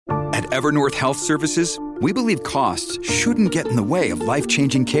At Evernorth Health Services, we believe costs shouldn't get in the way of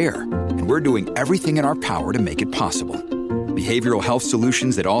life-changing care, and we're doing everything in our power to make it possible. Behavioral health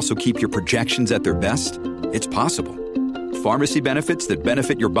solutions that also keep your projections at their best? It's possible. Pharmacy benefits that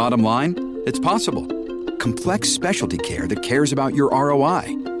benefit your bottom line? It's possible. Complex specialty care that cares about your ROI?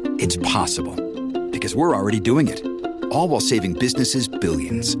 It's possible. Because we're already doing it. All while saving businesses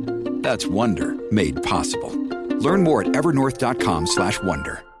billions. That's Wonder made possible. Learn more at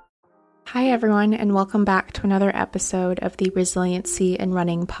evernorth.com/wonder. Hi, everyone, and welcome back to another episode of the Resiliency in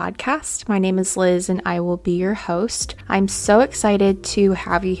Running podcast. My name is Liz, and I will be your host. I'm so excited to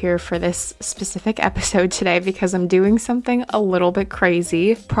have you here for this specific episode today because I'm doing something a little bit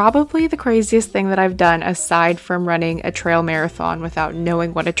crazy. Probably the craziest thing that I've done aside from running a trail marathon without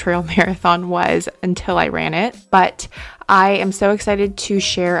knowing what a trail marathon was until I ran it. But I am so excited to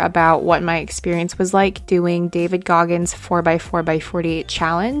share about what my experience was like doing David Goggins' 4x4x48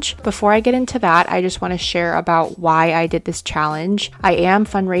 challenge. Before I get into that, I just want to share about why I did this challenge. I am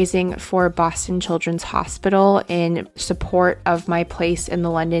fundraising for Boston Children's Hospital in support of my place in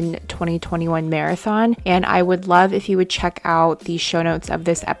the London 2021 Marathon, and I would love if you would check out the show notes of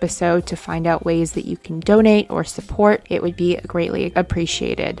this episode to find out ways that you can donate or support. It would be greatly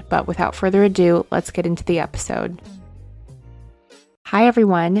appreciated. But without further ado, let's get into the episode. Hi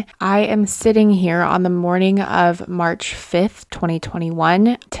everyone, I am sitting here on the morning of March 5th,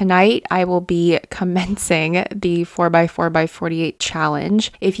 2021. Tonight I will be commencing the 4x4x48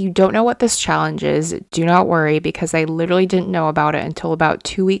 challenge. If you don't know what this challenge is, do not worry because I literally didn't know about it until about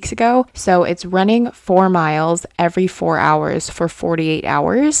 2 weeks ago. So it's running 4 miles every 4 hours for 48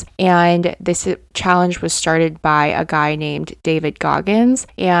 hours. And this challenge was started by a guy named David Goggins,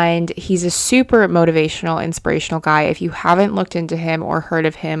 and he's a super motivational, inspirational guy. If you haven't looked into him or heard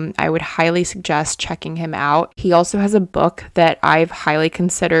of him, I would highly suggest checking him out. He also has a book that I've highly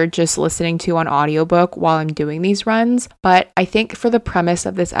considered just listening to on audiobook while I'm doing these runs. But I think for the premise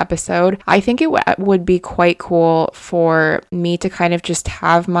of this episode, I think it would be quite cool for me to kind of just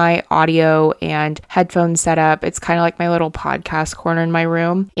have my audio and headphones set up. It's kind of like my little podcast corner in my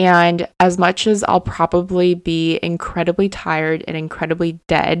room. And as much as I'll probably be incredibly tired and incredibly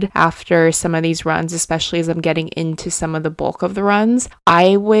dead after some of these runs, especially as I'm getting into some of the bulk of the runs,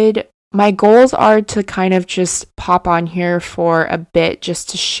 my goals are to kind of just pop on here for a bit just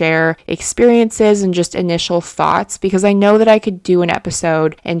to share experiences and just initial thoughts, because I know that I could do an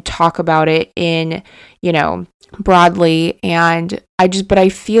episode and talk about it in, broadly, and but I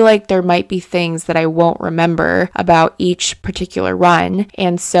feel like there might be things that I won't remember about each particular run.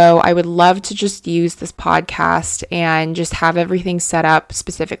 And so I would love to just use this podcast and just have everything set up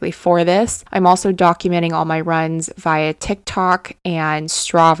specifically for this. I'm also documenting all my runs via TikTok and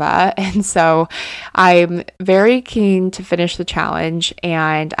Strava. And so I'm very keen to finish the challenge,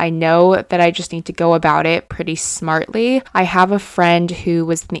 and I know that I just need to go about it pretty smartly. I have a friend who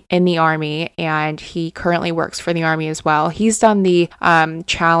was in the Army, and he currently works for the Army as well. He's done the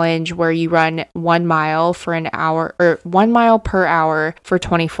challenge where you run 1 mile for an hour, or 1 mile per hour for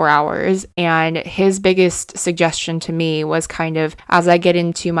 24 hours. And his biggest suggestion to me was kind of, as I get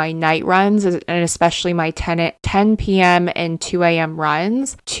into my night runs, and especially my 10 p.m. and 2 a.m.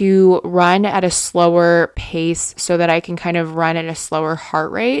 runs, to run at a slower pace so that I can kind of run at a slower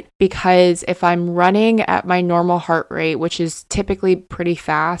heart rate. Because if I'm running at my normal heart rate, which is typically pretty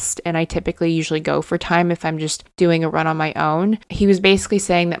fast, and I typically usually go for time if I'm just doing a run on my own, he was basically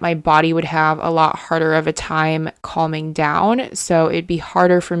saying that my body would have a lot harder of a time calming down. So it'd be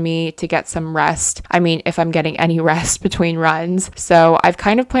harder for me to get some rest. I mean, if I'm getting any rest between runs. So I've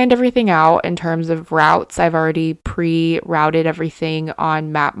kind of planned everything out in terms of routes. I've already pre-routed everything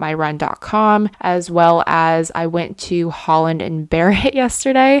on mapmyrun.com, as well as I went to Holland and Barrett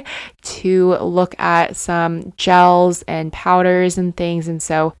yesterday to look at some gels and powders and things. And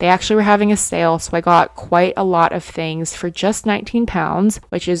so they actually were having a sale. So I got quite a lot of things for just £19,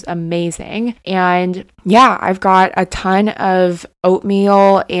 which is amazing. And yeah, I've got a ton of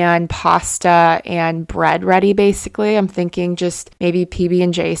oatmeal and pasta and bread ready, basically. I'm thinking just maybe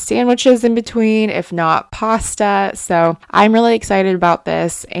PB&J sandwiches in between, if not pasta. So I'm really excited about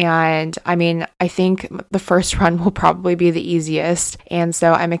this. And I mean, I think the first run will probably be the easiest. And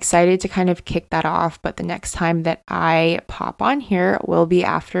so I'm excited to kind of kick that off. But the next time that I pop on here will be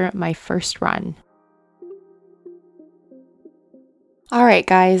after my first run. All right,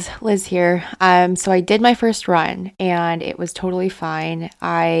 guys, Liz here. So I did my first run and it was totally fine.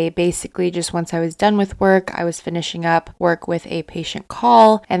 I basically just, once I was done with work, I was finishing up work with a patient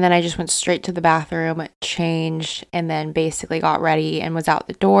call, and then I just went straight to the bathroom, changed, and then basically got ready and was out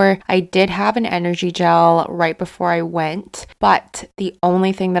the door. I did have an energy gel right before I went, but the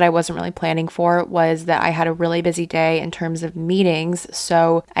only thing that I wasn't really planning for was that I had a really busy day in terms of meetings.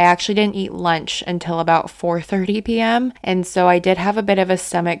 So I actually didn't eat lunch until about 4:30 p.m. And so I did have a bit of a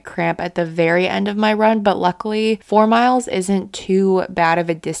stomach cramp at the very end of my run, but luckily 4 miles isn't too bad of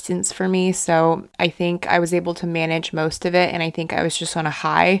a distance for me. So I think I was able to manage most of it. And I think I was just on a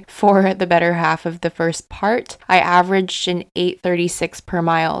high for the better half of the first part. I averaged an 8:36 per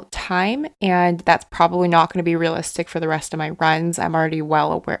mile time, and that's probably not going to be realistic for the rest of my runs. I'm already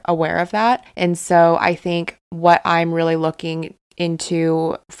well aware of that. And so I think what I'm really looking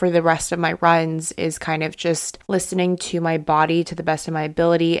into for the rest of my runs is kind of just listening to my body to the best of my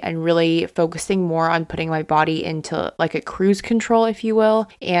ability and really focusing more on putting my body into like a cruise control, if you will,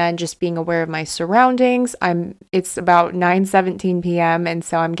 and just being aware of my surroundings. It's about 9:17 p.m. and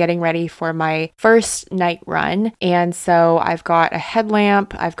so I'm getting ready for my first night run. And so I've got a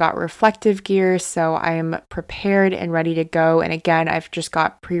headlamp, I've got reflective gear, so I'm prepared and ready to go. And again, I've just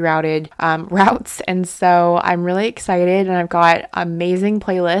got pre-routed routes, and so I'm really excited, and I've got amazing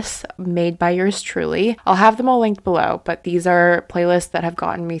playlists made by yours truly. I'll have them all linked below, but these are playlists that have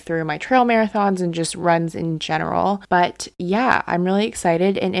gotten me through my trail marathons and just runs in general. But yeah, I'm really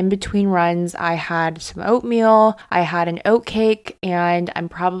excited. And in between runs, I had some oatmeal, I had an oat cake, and I'm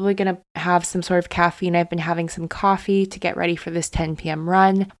probably going to have some sort of caffeine. I've been having some coffee to get ready for this 10 p.m.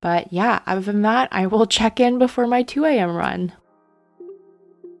 run. But yeah, other than that, I will check in before my 2 a.m. run.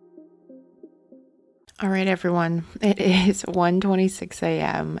 All right, everyone, it is 1:26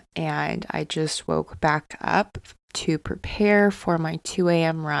 a.m. and I just woke back up to prepare for my 2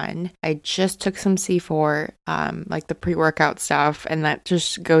 a.m. run. I just took some C4, like the pre-workout stuff, and that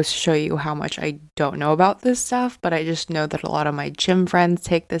just goes to show you how much I don't know about this stuff, but I just know that a lot of my gym friends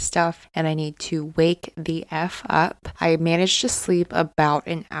take this stuff, and I need to wake the F up. I managed to sleep about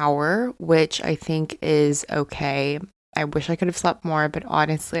an hour, which I think is okay. I wish I could have slept more, but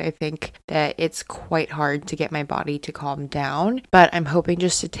honestly, I think that it's quite hard to get my body to calm down. But I'm hoping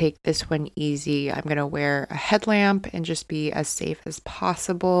just to take this one easy. I'm going to wear a headlamp and just be as safe as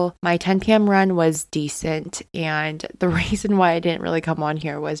possible. My 10 p.m. run was decent, and the reason why I didn't really come on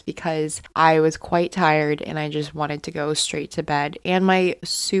here was because I was quite tired and I just wanted to go straight to bed. And my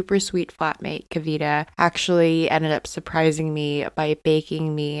super sweet flatmate, Kavita, actually ended up surprising me by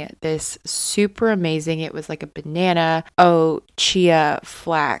baking me this super amazing, it was like a banana, oat, chia,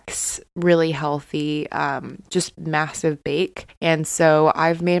 flax, really healthy, just massive bake. And so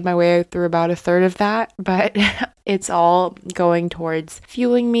I've made my way through about a third of that, but it's all going towards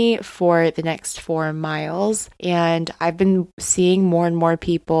fueling me for the next 4 miles. And I've been seeing more and more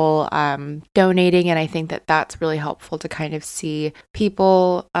people donating, and I think that that's really helpful to kind of see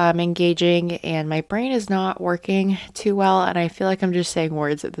people engaging. And my brain is not working too well, and I feel like I'm just saying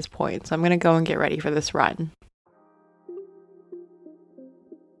words at this point. So I'm going to go and get ready for this run.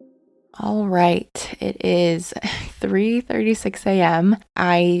 All right, it is 3:36 a.m.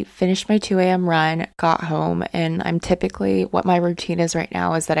 I finished my 2 a.m. run, got home, and what my routine is right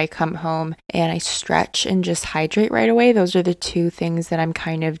now is that I come home and I stretch and just hydrate right away. Those are the two things that I'm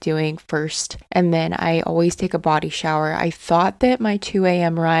kind of doing first. And then I always take a body shower. I thought that my 2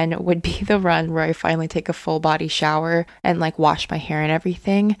 a.m. run would be the run where I finally take a full body shower and like wash my hair and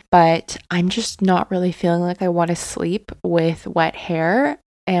everything, but I'm just not really feeling like I want to sleep with wet hair.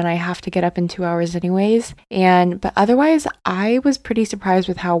 And I have to get up in 2 hours anyways. But otherwise, I was pretty surprised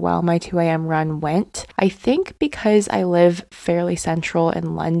with how well my 2 a.m. run went. I think because I live fairly central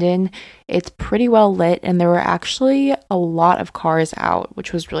in London, it's pretty well lit, and there were actually a lot of cars out,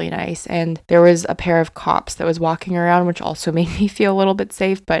 which was really nice. And there was a pair of cops that was walking around, which also made me feel a little bit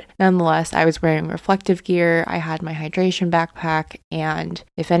safe. But nonetheless, I was wearing reflective gear. I had my hydration backpack, and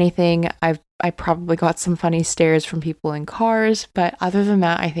if anything, I probably got some funny stares from people in cars, but other than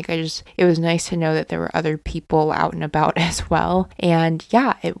that, I think it was nice to know that there were other people out and about as well. And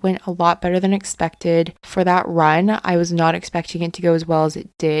yeah, it went a lot better than expected. For that run, I was not expecting it to go as well as it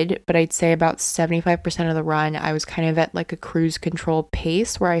did, but I'd say about 75% of the run, I was kind of at like a cruise control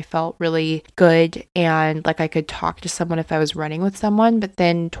pace where I felt really good and like I could talk to someone if I was running with someone. But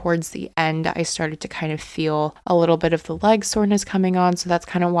then towards the end, I started to kind of feel a little bit of the leg soreness coming on. So that's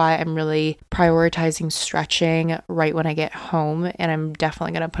kind of why I'm really prioritizing stretching right when I get home, and I'm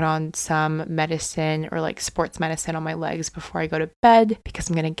definitely going to put on some medicine or like sports medicine on my legs before I go to bed, because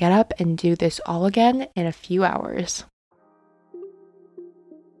I'm going to get up and do this all again in a few hours.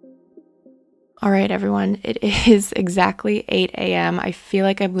 All right, everyone, it is exactly 8 a.m. I feel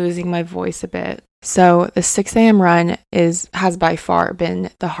like I'm losing my voice a bit. So the 6 a.m. run has by far been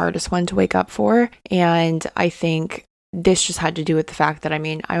the hardest one to wake up for. And I think this just had to do with the fact that,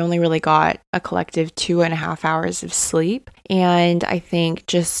 I only really got a collective 2.5 hours of sleep. And I think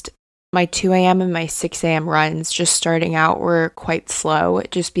just my 2 a.m. and my 6 a.m. runs just starting out were quite slow,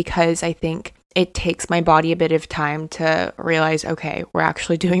 just because I think it takes my body a bit of time to realize, okay, we're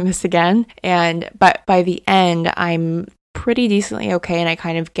actually doing this again. But by the end, I'm pretty decently okay, and I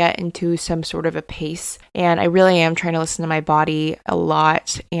kind of get into some sort of a pace, and I really am trying to listen to my body a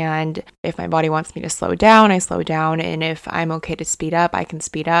lot. And if my body wants me to slow down, I slow down, and if I'm okay to speed up, I can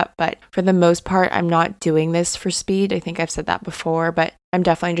speed up. But for the most part, I'm not doing this for speed. I think I've said that before, but I'm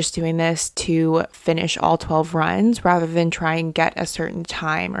definitely just doing this to finish all 12 runs rather than try and get a certain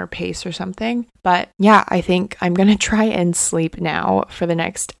time or pace or something. But yeah, I think I'm going to try and sleep now for the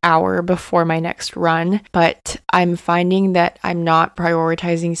next hour before my next run. But I'm finding that I'm not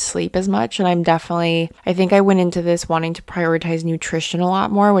prioritizing sleep as much. And I think I went into this wanting to prioritize nutrition a lot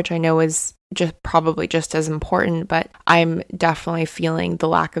more, which I know is probably just as important, but I'm definitely feeling the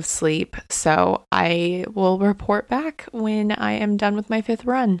lack of sleep. So I will report back when I am done with my 5th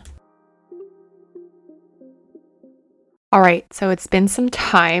run. All right, so it's been some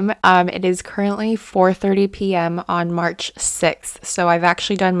time. It is currently 4:30 p.m. on March 6th. So I've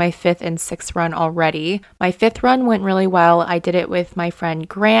actually done my 5th and 6th run already. My 5th run went really well. I did it with my friend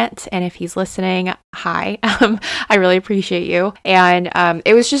Grant, and if he's listening, hi. I really appreciate you. And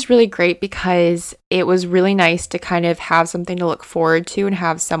it was just really great because it was really nice to kind of have something to look forward to and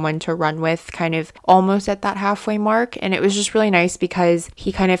have someone to run with kind of almost at that halfway mark. And it was just really nice because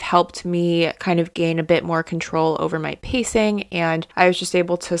he kind of helped me kind of gain a bit more control over my pacing, and I was just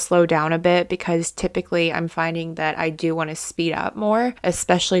able to slow down a bit because typically I'm finding that I do want to speed up more,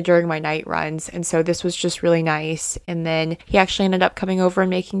 especially during my night runs. And so this was just really nice. And then he actually ended up coming over and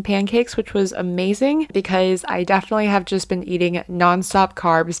making pancakes, which was amazing because I definitely have just been eating nonstop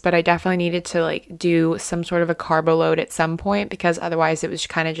carbs, but I definitely needed to do some sort of a carbo load at some point because otherwise it was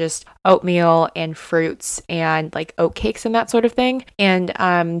kind of just oatmeal and fruits and oat cakes and that sort of thing.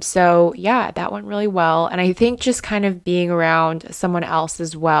 And so yeah, that went really well. And I think just kind of being around someone else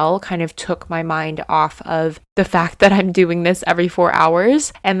as well kind of took my mind off of the fact that I'm doing this every 4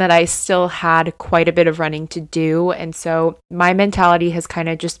 hours and that I still had quite a bit of running to do. And so my mentality has kind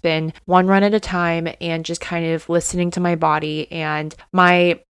of just been one run at a time and just kind of listening to my body and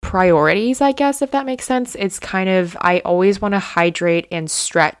my priorities, I guess, if that makes sense. It's kind of, I always want to hydrate and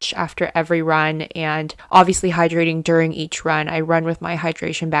stretch after every run, and obviously hydrating during each run. I run with my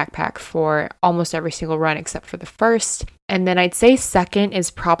hydration backpack for almost every single run except for the first. And then I'd say second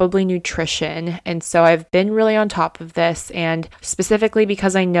is probably nutrition. And so I've been really on top of this, and specifically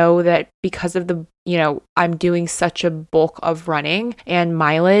because I know that because of the, I'm doing such a bulk of running and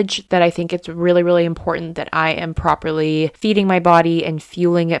mileage that I think it's really, really important that I am properly feeding my body and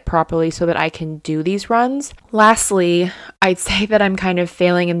fueling it properly so that I can do these runs. Lastly, I'd say that I'm kind of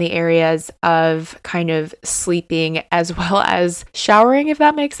failing in the areas of kind of sleeping as well as showering, if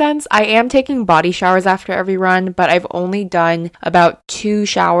that makes sense. I am taking body showers after every run, but I've only done about 2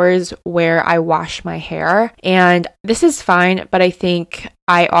 showers where I wash my hair, and this is fine, but I think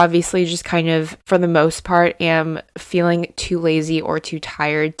I obviously just kind of, for the most part, am feeling too lazy or too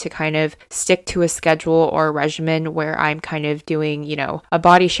tired to kind of stick to a schedule or a regimen where I'm kind of doing, a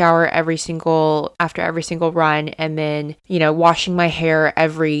body shower after every single run, and then, washing my hair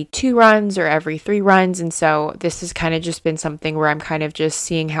every 2 runs or every 3 runs. And so this has kind of just been something where I'm kind of just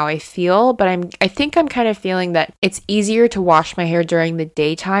seeing how I feel, but I think I'm kind of feeling that it's easier to wash my hair during the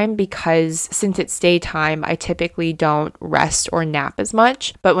daytime because since it's daytime, I typically don't rest or nap as much.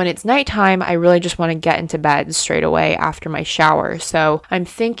 But when it's nighttime, I really just want to get into bed straight away after my shower. So I'm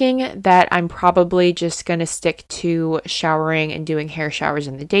thinking that I'm probably just going to stick to showering and doing hair showers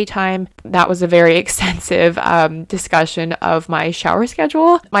in the daytime. That was a very extensive discussion of my shower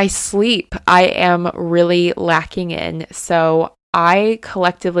schedule. My sleep, I am really lacking in. So I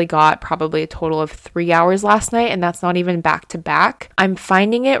collectively got probably a total of 3 hours last night, and that's not even back to back. I'm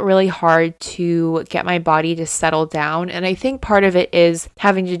finding it really hard to get my body to settle down, and I think part of it is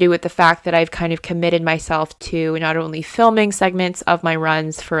having to do with the fact that I've kind of committed myself to not only filming segments of my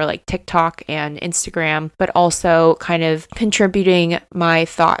runs for like TikTok and Instagram, but also kind of contributing my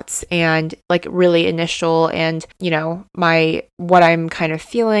thoughts and like really initial and, what I'm kind of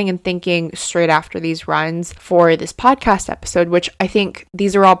feeling and thinking straight after these runs for this podcast episode, which which I think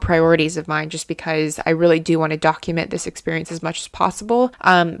these are all priorities of mine just because I really do want to document this experience as much as possible.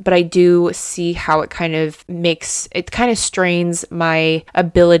 But I do see how it kind of strains my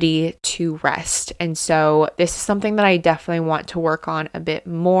ability to rest. And so this is something that I definitely want to work on a bit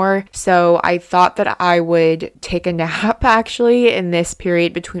more. So I thought that I would take a nap actually in this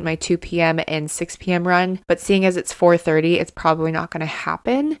period between my 2 p.m. and 6 p.m. run, but seeing as it's 4:30, it's probably not going to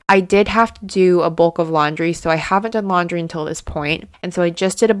happen. I did have to do a bulk of laundry, so I haven't done laundry until this point. And so I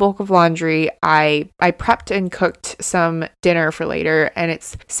just did a bulk of laundry. I prepped and cooked some dinner for later, and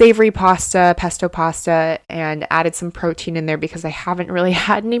it's savory pasta, pesto pasta, and added some protein in there because I haven't really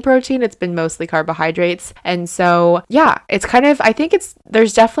had any protein. It's been mostly carbohydrates. And so, yeah, it's kind of, I think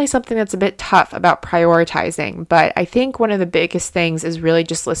there's definitely something that's a bit tough about prioritizing, but I think one of the biggest things is really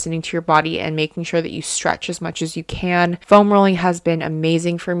just listening to your body and making sure that you stretch as much as you can. Foam rolling has been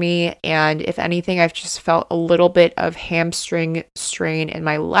amazing for me, and if anything, I've just felt a little bit of hamstring strain in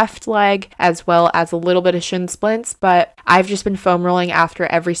my left leg as well as a little bit of shin splints, but I've just been foam rolling after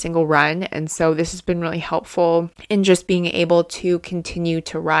every single run, and so this has been really helpful in just being able to continue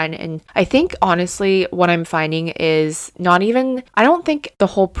to run. And I think honestly what I'm finding is I don't think the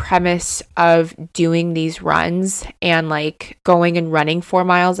whole premise of doing these runs and like going and running 4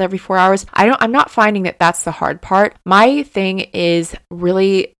 miles every 4 hours, I'm not finding that that's the hard part. My thing is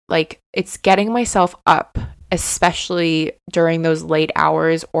really like it's getting myself up, especially during those late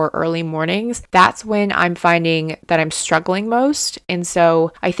hours or early mornings. That's when I'm finding that I'm struggling most. And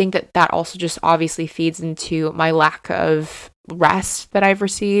so I think that also just obviously feeds into my lack of rest that I've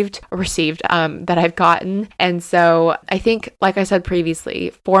that I've gotten. And so I think, like I said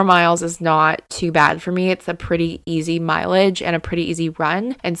previously, 4 miles is not too bad for me. It's a pretty easy mileage and a pretty easy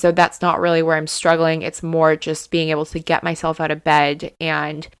run. And so that's not really where I'm struggling. It's more just being able to get myself out of bed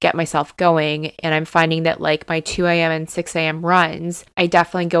and get myself going. And I'm finding that like my 2 a.m. and 6 a.m. runs, I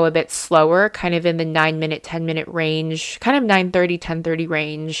definitely go a bit slower, kind of in the 9-minute, 10-minute range, kind of 9:30, 10:30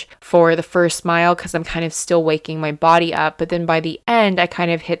 range for the first mile because I'm kind of still waking my body up. But then by the end, I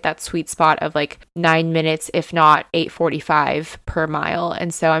kind of hit that sweet spot of like 9 minutes, if not 8:45 per mile.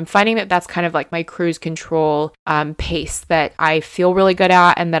 And so I'm finding that that's kind of like my cruise control pace that I feel really good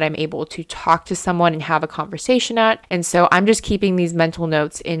at and that I'm able to talk to someone and have a conversation at. And so I'm just keeping these mental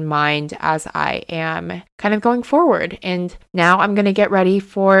notes in mind as I am kind of going forward. And now I'm going to get ready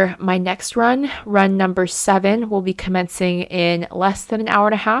for my next run. Run number 7 will be commencing in less than an hour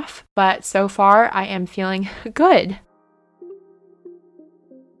and a half, but so far I am feeling good.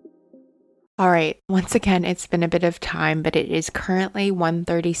 All right, once again, it's been a bit of time, but it is currently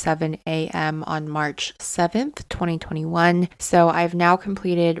 1:37 a.m. on March 7th, 2021. So I've now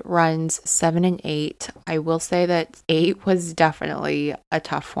completed runs 7 and 8. I will say that 8 was definitely a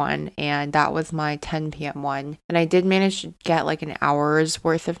tough one, and that was my 10 p.m. one. And I did manage to get like an hour's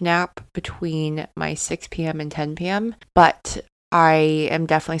worth of nap between my 6 p.m. and 10 p.m., but I am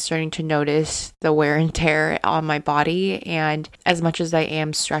definitely starting to notice the wear and tear on my body. And as much as I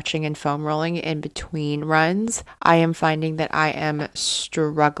am stretching and foam rolling in between runs, I am finding that I am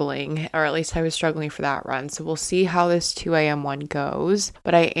struggling, or at least I was struggling for that run. So we'll see how this 2 a.m. one goes.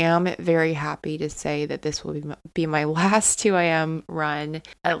 But I am very happy to say that this will be my last 2 a.m. run,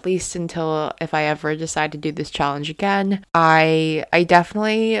 at least until if I ever decide to do this challenge again. I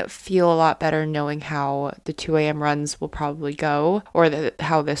definitely feel a lot better knowing how the 2 a.m. runs will probably go, or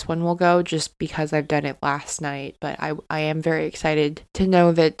how this one will go, just because I've done it last night. But I am very excited to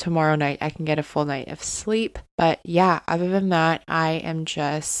know that tomorrow night I can get a full night of sleep. But yeah, other than that,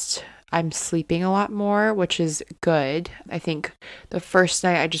 I'm sleeping a lot more, which is good. I think the first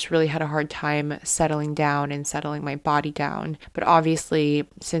night I just really had a hard time settling down and settling my body down. But obviously,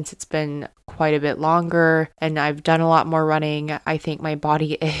 since it's been quite a bit longer and I've done a lot more running, I think my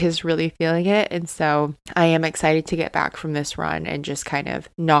body is really feeling it. And so I am excited to get back from this run and just kind of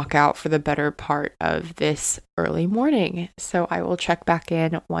knock out for the better part of this early morning. So I will check back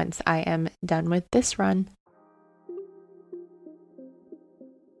in once I am done with this run.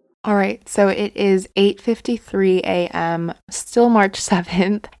 All right, so it is 8:53 a.m., still March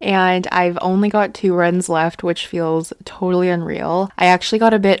 7th, and I've only got 2 runs left, which feels totally unreal. I actually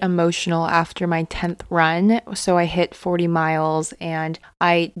got a bit emotional after my 10th run, so I hit 40 miles, and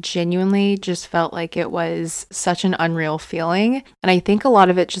I genuinely just felt like it was such an unreal feeling. And I think a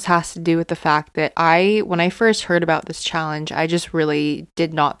lot of it just has to do with the fact that when I first heard about this challenge, I just really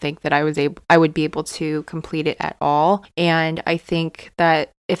did not think that I would be able to complete it at all. And I think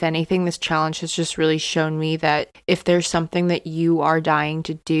that if anything, this challenge has just really shown me that if there's something that you are dying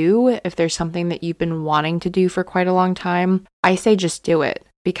to do, if there's something that you've been wanting to do for quite a long time, I say just do it.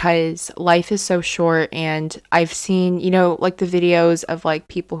 because life is so short. And I've seen, like the videos of like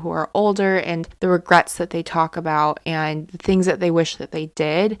people who are older and the regrets that they talk about and the things that they wish that they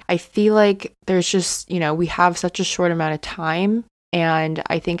did. I feel like there's just, we have such a short amount of time. And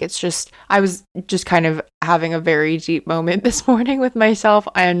I think I was just kind of having a very deep moment this morning with myself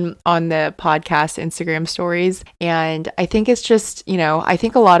and on the podcast Instagram stories. And I think it's just, I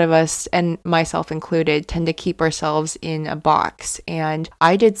think a lot of us, and myself included, tend to keep ourselves in a box. And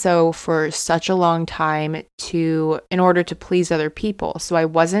I did so for such a long time in order to please other people. So I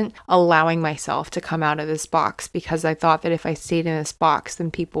wasn't allowing myself to come out of this box because I thought that if I stayed in this box,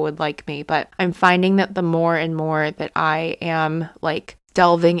 then people would like me. But I'm finding that the more and more that I am like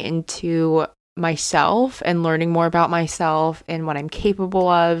delving into myself and learning more about myself and what I'm capable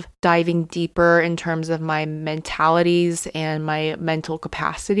of, diving deeper in terms of my mentalities and my mental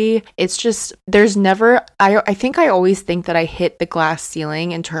capacity. It's just, I think I always think that I hit the glass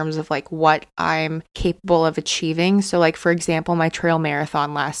ceiling in terms of like what I'm capable of achieving. So like, for example, my trail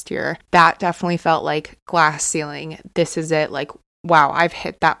marathon last year, that definitely felt like glass ceiling. This is it. Like, wow, I've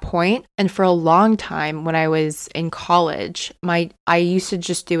hit that point. And for a long time when I was in college, I used to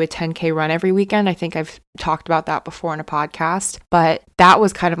just do a 10K run every weekend. I think I've talked about that before in a podcast, but that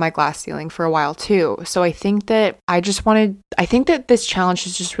was kind of my glass ceiling for a while too. So I think that this challenge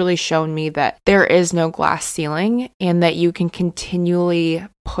has just really shown me that there is no glass ceiling and that you can continually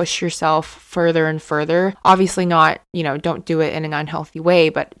push yourself further and further. Obviously not, don't do it in an unhealthy way,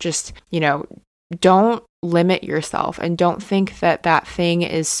 but just, don't limit yourself and don't think that that thing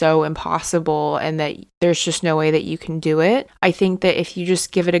is so impossible and that there's just no way that you can do it. I think that if you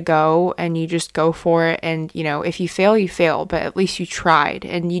just give it a go and you just go for it and, if you fail, you fail, but at least you tried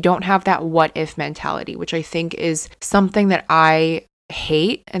and you don't have that what if mentality, which I think is something that I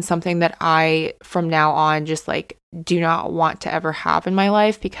hate and something that I, from now on, just like do not want to ever have in my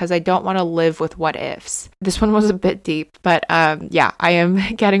life because I don't want to live with what ifs. This one was a bit deep, but yeah, I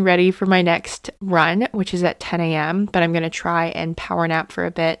am getting ready for my next run, which is at 10 a.m., but I'm going to try and power nap for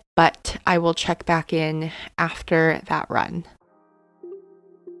a bit, but I will check back in after that run.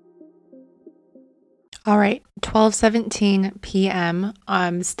 All right, 12:17 p.m.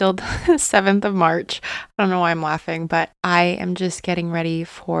 Still the 7th of March. I don't know why I'm laughing, but I am just getting ready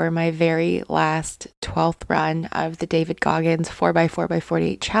for my very last 12th run of the David Goggins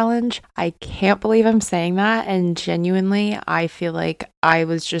 4x4x48 challenge. I can't believe I'm saying that, and genuinely, I feel like I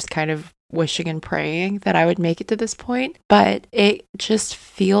was just kind of wishing and praying that I would make it to this point, but it just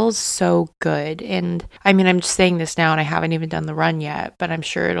feels so good. And I mean, I'm just saying this now and I haven't even done the run yet, but I'm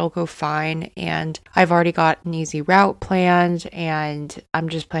sure it'll go fine. And I've already got an easy route planned and I'm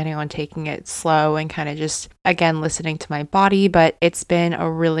just planning on taking it slow and kind of just, again, listening to my body. But it's been a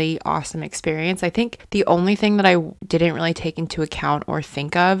really awesome experience. I think the only thing that I didn't really take into account or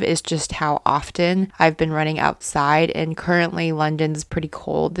think of is just how often I've been running outside, and currently London's pretty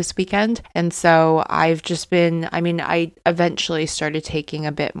cold this weekend. And so I've just been, I eventually started taking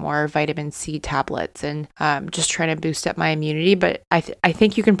a bit more vitamin C tablets and just trying to boost up my immunity. But I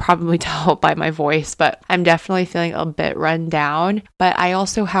think you can probably tell by my voice, but I'm definitely feeling a bit run down. But I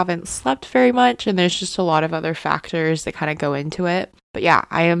also haven't slept very much, and there's just a lot of other factors that kind of go into it. But yeah,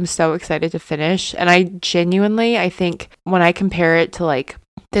 I am so excited to finish. And I think when I compare it to like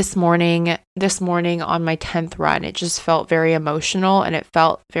this morning on my 10th run, it just felt very emotional and it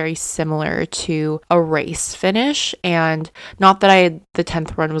felt very similar to a race finish. And not that the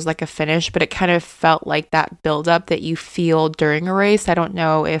 10th run was like a finish, but it kind of felt like that buildup that you feel during a race. I don't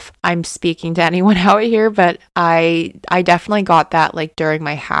know if I'm speaking to anyone out here, but I definitely got that like during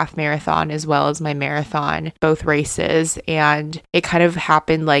my half marathon as well as my marathon, both races. And it kind of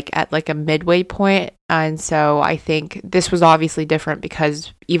happened like at like a midway point. And so I think this was obviously different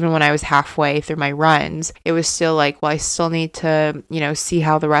because even when I was halfway through my runs, it was still like, well, I still need to, see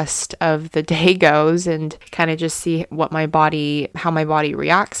how the rest of the day goes and kind of just see how my body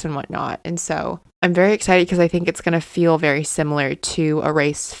reacts and whatnot. And so I'm very excited because I think it's going to feel very similar to a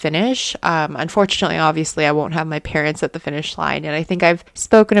race finish. Unfortunately, obviously, I won't have my parents at the finish line. And I think I've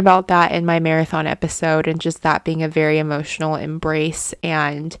spoken about that in my marathon episode and just that being a very emotional embrace.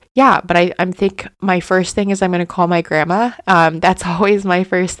 And yeah, but I think my first thing is I'm going to call my grandma. That's always my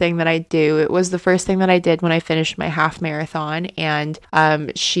first thing that I do. It was the first thing that I did when I finished my half marathon. And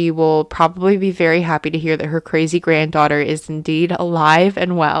she will probably be very happy to hear that her crazy granddaughter is indeed alive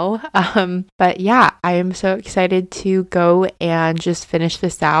and well. But yeah, I am so excited to go and just finish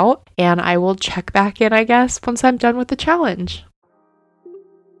this out, and I will check back in, I guess, once I'm done with the challenge.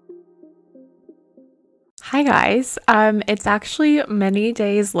 Hi guys. It's actually many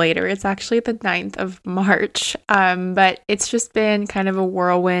days later. It's actually the 9th of March. But it's just been kind of a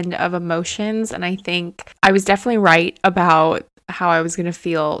whirlwind of emotions, and I think I was definitely right about how I was going to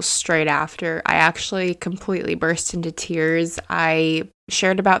feel straight after. I actually completely burst into tears. I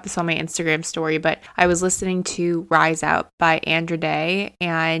shared about this on my Instagram story, but I was listening to Rise Up by Andra Day,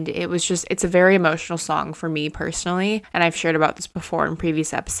 and it's a very emotional song for me personally, and I've shared about this before in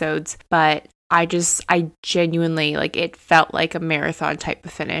previous episodes, but I genuinely, like, it felt like a marathon type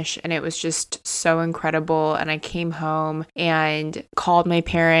of finish, and it was just so incredible. And I came home and called my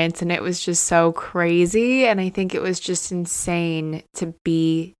parents, and it was just so crazy. And I think it was just insane to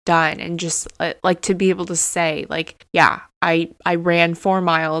be done and just like to be able to say, like, yeah, I ran 4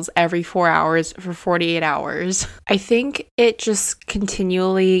 miles every 4 hours for 48 hours. I think it just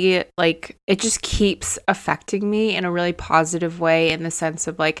continually, like, it just keeps affecting me in a really positive way, in the sense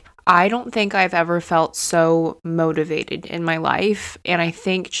of, like, I don't think I've ever felt so motivated in my life. And I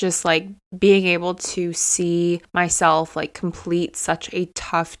think just like being able to see myself like complete such a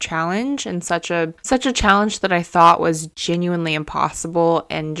tough challenge, and such a challenge that I thought was genuinely impossible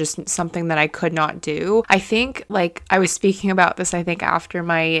and just something that I could not do. I think, like, I was speaking about this, I think, after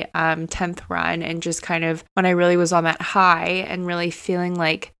my 10th run, and just kind of when I really was on that high and really feeling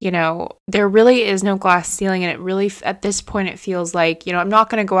like, you know, there really is no glass ceiling. And it really, at this point, it feels like, you know, I'm not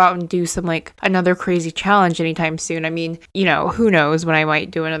going to go out and do some like another crazy challenge anytime soon. I mean, you know, who knows when I might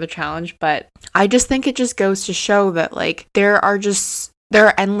do another challenge, but I just think it just goes to show that, like, there are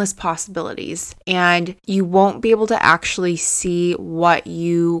endless possibilities, and you won't be able to actually see what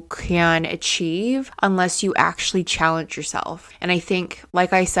you can achieve unless you actually challenge yourself. And I think,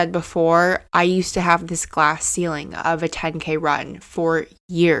 like I said before, I used to have this glass ceiling of a 10K run for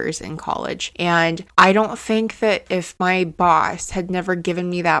years in college. And I don't think that if my boss had never given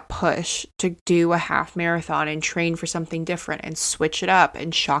me that push to do a half marathon and train for something different and switch it up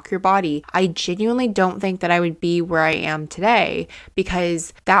and shock your body, I genuinely don't think that I would be where I am today,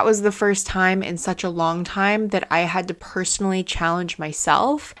 because that was the first time in such a long time that I had to personally challenge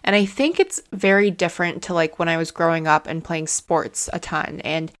myself. And I think it's very different to like when I was growing up and playing sports a ton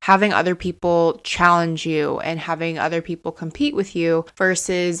and having other people challenge you and having other people compete with you, versus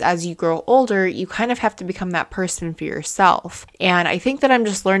as you grow older, you kind of have to become that person for yourself. And I think that I'm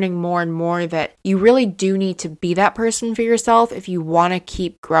just learning more and more that you really do need to be that person for yourself if you want to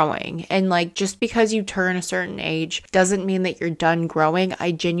keep growing. And like, just because you turn a certain age doesn't mean that you're done growing.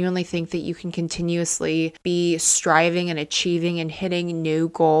 I genuinely think that you can continuously be striving and achieving and hitting new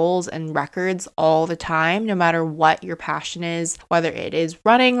goals and records all the time, no matter what your passion is, whether it is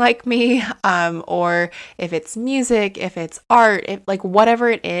running like me, or if it's music, if it's art, if like whatever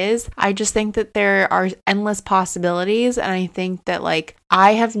it is. I just think that there are endless possibilities. And I think that like,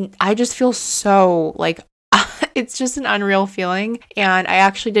 I just feel so like, it's just an unreal feeling. And I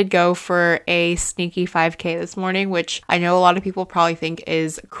actually did go for a sneaky 5K this morning, which I know a lot of people probably think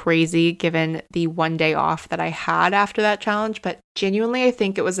is crazy given the one day off that I had after that challenge. But genuinely, I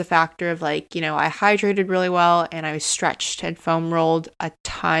think it was a factor of like, you know, I hydrated really well and I was stretched and foam rolled a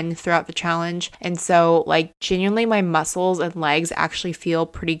ton throughout the challenge. And so like genuinely my muscles and legs actually feel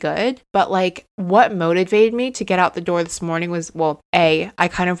pretty good. But like what motivated me to get out the door this morning was, well, I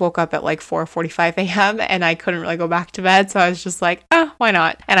kind of woke up at like 4:45 a.m. and I couldn't really go back to bed. So I was just like, why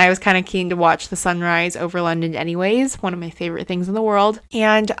not? And I was kind of keen to watch the sunrise over London anyways, one of my favorite things in the world.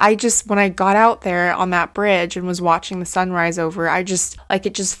 And I just, when I got out there on that bridge and was watching the sunrise over, I just like,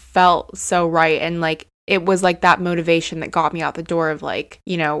 it just felt so right. And like, it was like that motivation that got me out the door of like,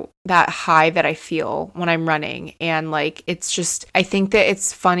 you know, that high that I feel when I'm running. And like, it's just, I think that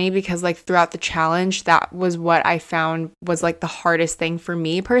it's funny because like throughout the challenge, that was what I found was like the hardest thing for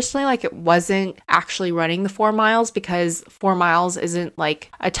me personally. Like it wasn't actually running the 4 miles, because 4 miles isn't like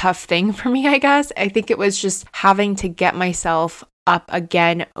a tough thing for me, I guess. I think it was just having to get myself up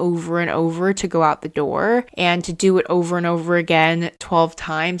again over and over to go out the door, and to do it over and over again 12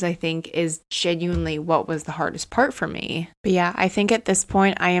 times, I think is genuinely what was the hardest part for me. But yeah, I think at this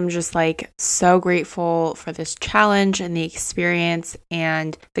point I am just like so grateful for this challenge and the experience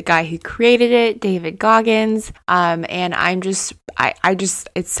and the guy who created it, David Goggins. And I'm just, I just,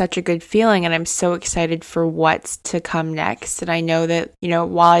 it's such a good feeling, and I'm so excited for what's to come next. And I know that, you know,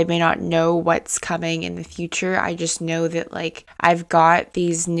 while I may not know what's coming in the future, I just know that like I I've got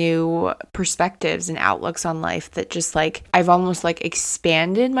these new perspectives and outlooks on life that just like, I've almost like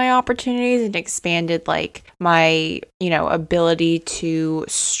expanded my opportunities and expanded like my, ability to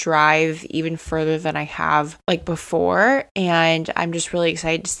strive even further than I have like before. And I'm just really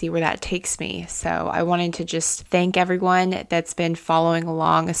excited to see where that takes me. So I wanted to just thank everyone that's been following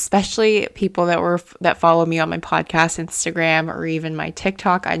along, especially people that follow me on my podcast, Instagram, or even my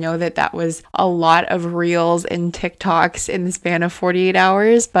TikTok. I know that was a lot of reels and TikToks in the span of 48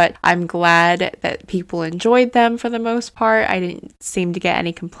 hours, but I'm glad that people enjoyed them for the most part. I didn't seem to get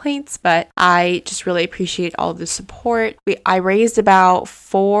any complaints, but I just really appreciate all of the support. I raised about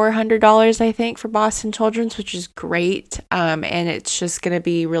 $400, I think, for Boston Children's, which is great. And it's just going to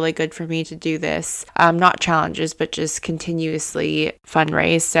be really good for me to do this, not challenges, but just continuously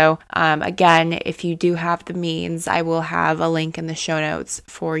fundraise. So again, if you do have the means, I will have a link in the show notes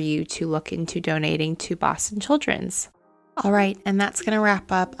for you to look into donating to Boston Children's. All right, and that's going to wrap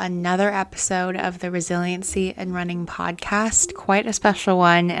up another episode of the Resiliency in Running podcast. Quite a special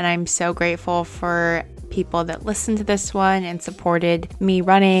one, and I'm so grateful for people that listened to this one and supported me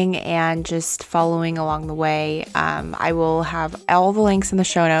running and just following along the way. I will have all the links in the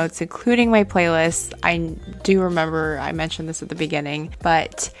show notes, including my playlist. I do remember I mentioned this at the beginning,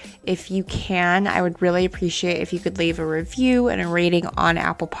 but if you can, I would really appreciate if you could leave a review and a rating on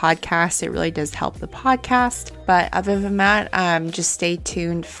Apple Podcasts. It really does help the podcast. But other than that, just stay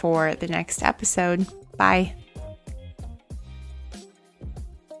tuned for the next episode. Bye.